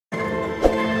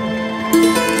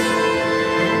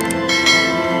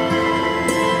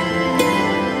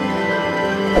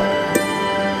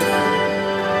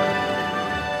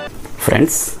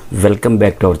Friends, welcome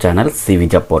back to our channel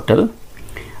CVJOBPORTAL.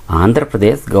 Andhra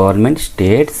Pradesh Government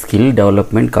State Skill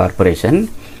Development Corporation,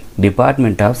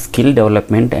 Department of Skill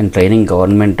Development and Training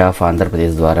Government of Andhra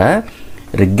Pradesh ద్వారా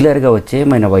రెగ్యులర్గా వచ్చే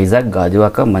మన Vizag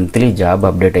Gajuwaka monthly job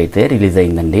update అయితే release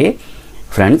అయిందండి.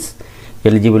 Friends,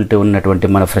 eligibility ఉన్నటువంటి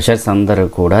మన freshers అందరూ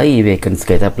కూడా ఈ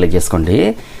వేకెన్సీకి అయితే అప్లై చేసుకోండి.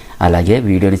 అలాగే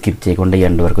వీడియోని స్కిప్ చేయకుండా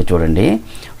ఎండ్ వరకు చూడండి.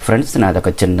 ఫ్రెండ్స్, నాదొక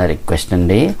చిన్న రిక్వెస్ట్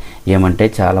అండి. ఏమంటే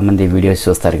చాలామంది వీడియోస్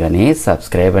చూస్తారు కానీ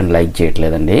సబ్స్క్రైబ్ అండ్ లైక్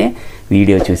చేయట్లేదండి.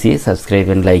 వీడియో చూసి సబ్స్క్రైబ్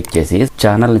అండ్ లైక్ చేసి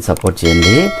ఛానల్ని సపోర్ట్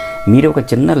చేయండి. మీరు ఒక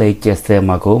చిన్న లైక్ చేస్తే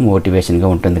మాకు మోటివేషన్గా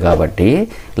ఉంటుంది కాబట్టి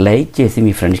లైక్ చేసి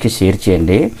మీ ఫ్రెండ్స్కి షేర్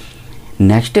చేయండి.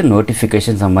 నెక్స్ట్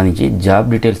నోటిఫికేషన్ సంబంధించి జాబ్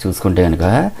డీటెయిల్స్ చూసుకుంటే కనుక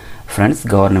friends,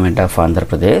 government of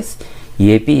Andhra Pradesh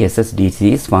APSSDC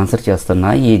sponsor చేస్తున్న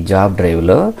ఈ జాబ్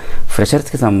డ్రైవ్లో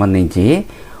ఫ్రెషర్స్కి సంబంధించి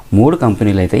 3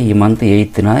 కంపెనీలు అయితే ఈ month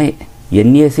 8న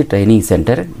NAC training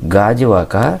centre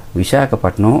Gajuwaka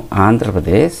Visakhapatnam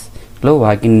ఆంధ్రప్రదేశ్లో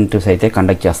వాకింగ్ ఇంటర్వ్యూస్ అయితే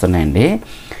కండక్ట్ చేస్తున్నాయండి.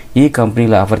 ఈ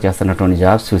కంపెనీలు ఆఫర్ చేస్తున్నటువంటి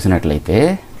జాబ్స్ చూసినట్లయితే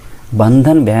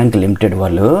బంధన్ బ్యాంక్ లిమిటెడ్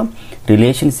వాళ్ళు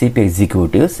relationship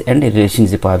executives and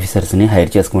relationship ఆఫీసర్స్ని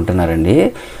hire చేసుకుంటున్నారండి.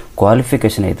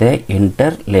 Qualification అయితే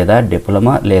ఇంటర్ లేదా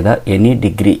డిప్లొమా లేదా ఎనీ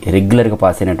డిగ్రీ రెగ్యులర్గా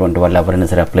పాస్ అయినటువంటి వాళ్ళు ఎవరైనా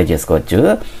సరే అప్లై చేసుకోవచ్చు.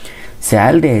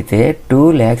 శాలరీ అయితే 2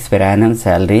 lakhs per annum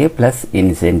salary plus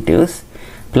incentives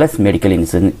plus medical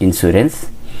insurance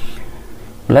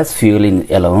plus fuel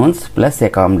allowance plus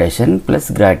accommodation plus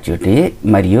gratuity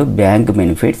మరియు bank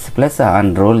benefits plus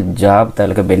on role job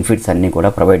taluka benefits అన్నీ కూడా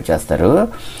ప్రొవైడ్ చేస్తారు.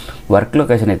 వర్క్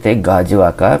లొకేషన్ అయితే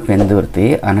గాజువాక, పెందుర్తి,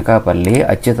 అనకాపల్లి,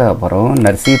 అచ్యుతాపురం,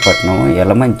 నర్సీపట్నం,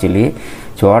 యలమంచిలి,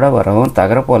 చోడవరం,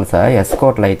 తగరపోలస,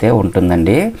 ఎస్కోట్లు అయితే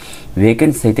ఉంటుందండి.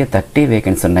 వేకెన్సీ అయితే 30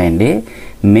 వేకెన్సీ ఉన్నాయండి.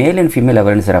 మేల్ అండ్ ఫీమేల్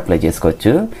ఎవరైనా సరే అప్లై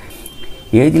చేసుకోవచ్చు.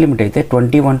 ఏజ్ లిమిట్ అయితే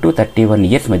 21 to 31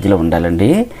 years మధ్యలో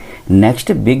ఉండాలండి.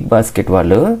 నెక్స్ట్ బిగ్ బాస్కెట్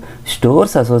వాళ్ళు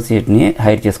stores అసోసియేట్ని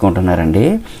hire చేసుకుంటున్నారండి.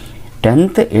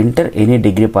 10th inter any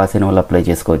degree pass అయిన వాళ్ళు అప్లై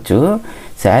చేసుకోవచ్చు.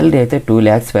 శాలరీ అయితే 2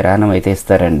 lakhs per annum అయితే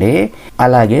ఇస్తారండి.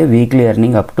 అలాగే weekly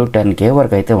earning up to 10K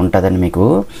వరకు అయితే ఉంటుందండి మీకు.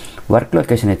 వర్క్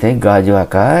లొకేషన్ అయితే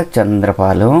గాజువాక,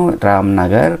 చంద్రపాలెం,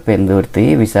 రామ్నగర్, పెందుర్తి,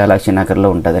 విశాలాక్షి నగర్లో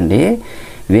ఉంటుందండి.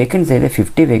 వేకెన్సీ అయితే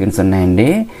 50 వేకెన్సీ ఉన్నాయండి.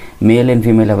 మేల్ అండ్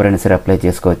ఫీమేల్ ఎవరైనా సరే అప్లై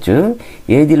చేసుకోవచ్చు.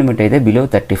 ఏజ్ లిమిట్ అయితే బిలో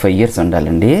 35 years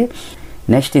ఉండాలండి.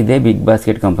 నెక్స్ట్ ఇదే బిగ్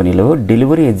బాస్కెట్ కంపెనీలో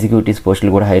డెలివరీ ఎగ్జిక్యూటివ్స్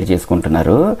పోస్టులు కూడా హైర్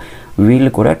చేసుకుంటున్నారు. వీళ్ళు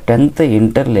కూడా 10th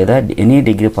ఇంటర్ లేదా ఎనీ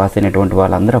డిగ్రీ పాస్ అయినటువంటి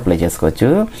వాళ్ళందరూ అప్లై చేసుకోవచ్చు.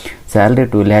 Salary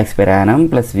 2 lakhs per annum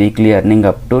plus weekly earning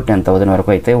up to 10,000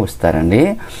 వరకు అయితే వస్తారండి.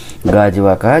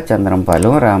 గాజువాక,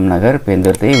 చంద్రంపాలెం, రామ్నగర్,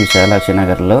 పెందుర్తి, విశాలాక్షి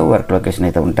నగర్లో వర్క్ లొకేషన్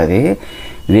అయితే ఉంటుంది.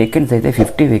 వేకెన్సీ అయితే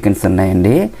 50 వేకెన్సీ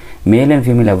ఉన్నాయండి. మేల్ అండ్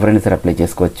ఫీమేల్ ఎవరైనా సరే అప్లై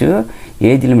చేసుకోవచ్చు.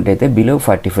 ఏజ్ లిమిట్ అయితే బిలో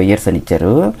 45 years అని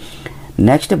ఇచ్చారు.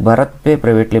 Next Bharat pay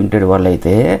private limited వాళ్ళు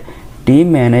అయితే team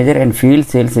manager and field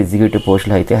sales executive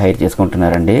పోస్టులు అయితే hire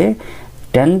చేసుకుంటున్నారండి.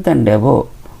 10th and above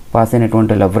pass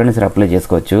అయినటువంటి వాళ్ళు ఎవరైనా సరే అప్లై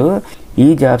చేసుకోవచ్చు. ఈ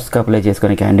జాబ్స్కి అప్లై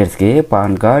చేసుకునే క్యాండిడేట్స్కి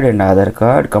pan card and Aadhaar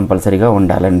card కంపల్సరీగా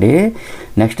ఉండాలండి.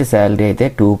 నెక్స్ట్ శాలరీ అయితే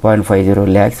 2.50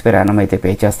 lakhs per annum అయితే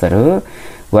పే చేస్తారు.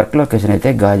 వర్క్ లొకేషన్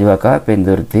అయితే గాజువాక,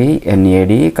 పెందుర్తి,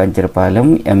 NAD, కంచరపాలెం,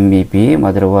 MVP,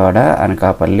 మధురవాడ,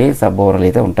 అనకాపల్లి, సబ్బోరలు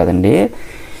అయితే ఉంటుందండి.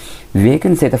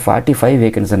 వేకెన్సీ అయితే 45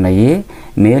 వేకెన్సీ ఉన్నాయి.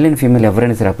 మేల్ అండ్ ఫీమేల్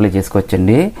ఎవరైనా సరే అప్లై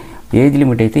చేసుకోవచ్చండి. ఏజ్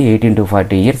లిమిట్ అయితే 18 to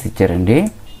 40 years ఇచ్చారండి.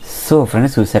 సో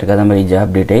ఫ్రెండ్స్, చూశారు కదా మరి జాబ్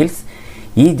డీటెయిల్స్.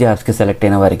 ఈ జాబ్స్కి సెలెక్ట్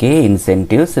అయిన వారికి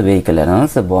incentives, vehicle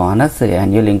allowance, bonus,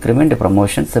 annual increment,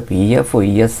 promotions, PF,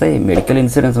 ESI, medical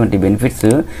insurance వంటి బెనిఫిట్స్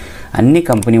అన్ని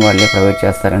కంపెనీ వాళ్ళే ప్రొవైడ్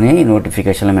చేస్తారని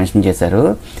నోటిఫికేషన్లో మెన్షన్ చేశారు.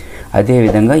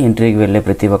 అదేవిధంగా ఇంటర్వ్యూకి వెళ్ళే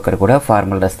ప్రతి ఒక్కరు కూడా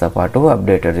ఫార్మల్ డ్రెస్తో పాటు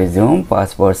updated resume,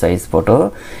 passport size photo,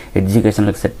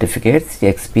 educational certificates,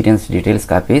 experience details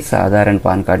copies, Aadhaar and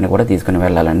pan కార్డ్ని కూడా తీసుకుని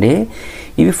వెళ్ళాలండి.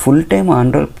 ఇవి full time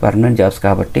on role permanent jobs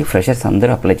కాబట్టి ఫ్రెషర్స్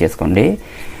అందరూ అప్లై చేసుకోండి.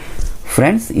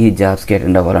 ఫ్రెండ్స్, ఈ జాబ్స్కి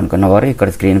అటెండ్ అవ్వాలనుకున్న వారు ఇక్కడ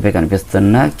స్క్రీన్పై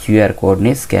కనిపిస్తున్న QR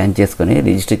కోడ్ని స్కాన్ చేసుకుని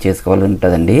రిజిస్టర్ చేసుకోవాలని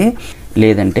ఉంటుందండి.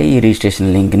 లేదంటే ఈ రిజిస్ట్రేషన్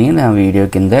లింక్ని నా వీడియో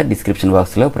కింద డిస్క్రిప్షన్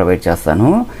బాక్స్లో ప్రొవైడ్ చేస్తాను.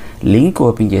 లింక్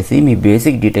ఓపెన్ చేసి మీ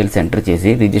బేసిక్ డీటెయిల్స్ ఎంటర్ చేసి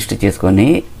రిజిస్టర్ చేసుకొని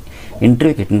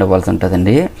ఇంటర్వ్యూకి అటెండ్ అవ్వాల్సి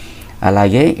ఉంటుందండి.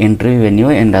 అలాగే interview venue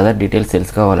and other details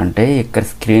తెలుసుకోవాలంటే ఇక్కడ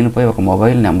స్క్రీన్పై ఒక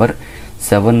మొబైల్ నెంబర్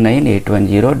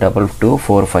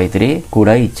 7981022453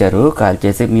 కూడా ఇచ్చారు. కాల్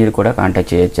చేసి మీరు కూడా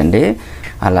కాంటాక్ట్ చేయొచ్చండి.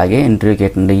 అలాగే ఇంటర్వ్యూకి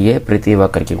అటెండ్ అయ్యే ప్రతి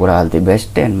ఒక్కరికి కూడా ఆల్ ది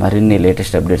బెస్ట్. అండ్ మరిన్ని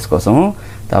లేటెస్ట్ అప్డేట్స్ కోసం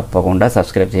తప్పకుండా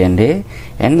సబ్స్క్రైబ్ చేయండి.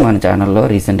 అండ్ మన ఛానల్లో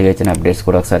రీసెంట్గా ఇచ్చిన అప్డేట్స్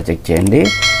కూడా ఒకసారి చెక్ చేయండి.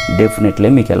 డెఫినెట్లీ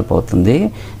మీకు హెల్ప్ అవుతుంది.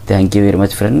 Thank you very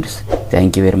much friends.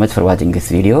 Thank you very much for watching this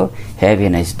video. Have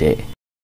a nice day.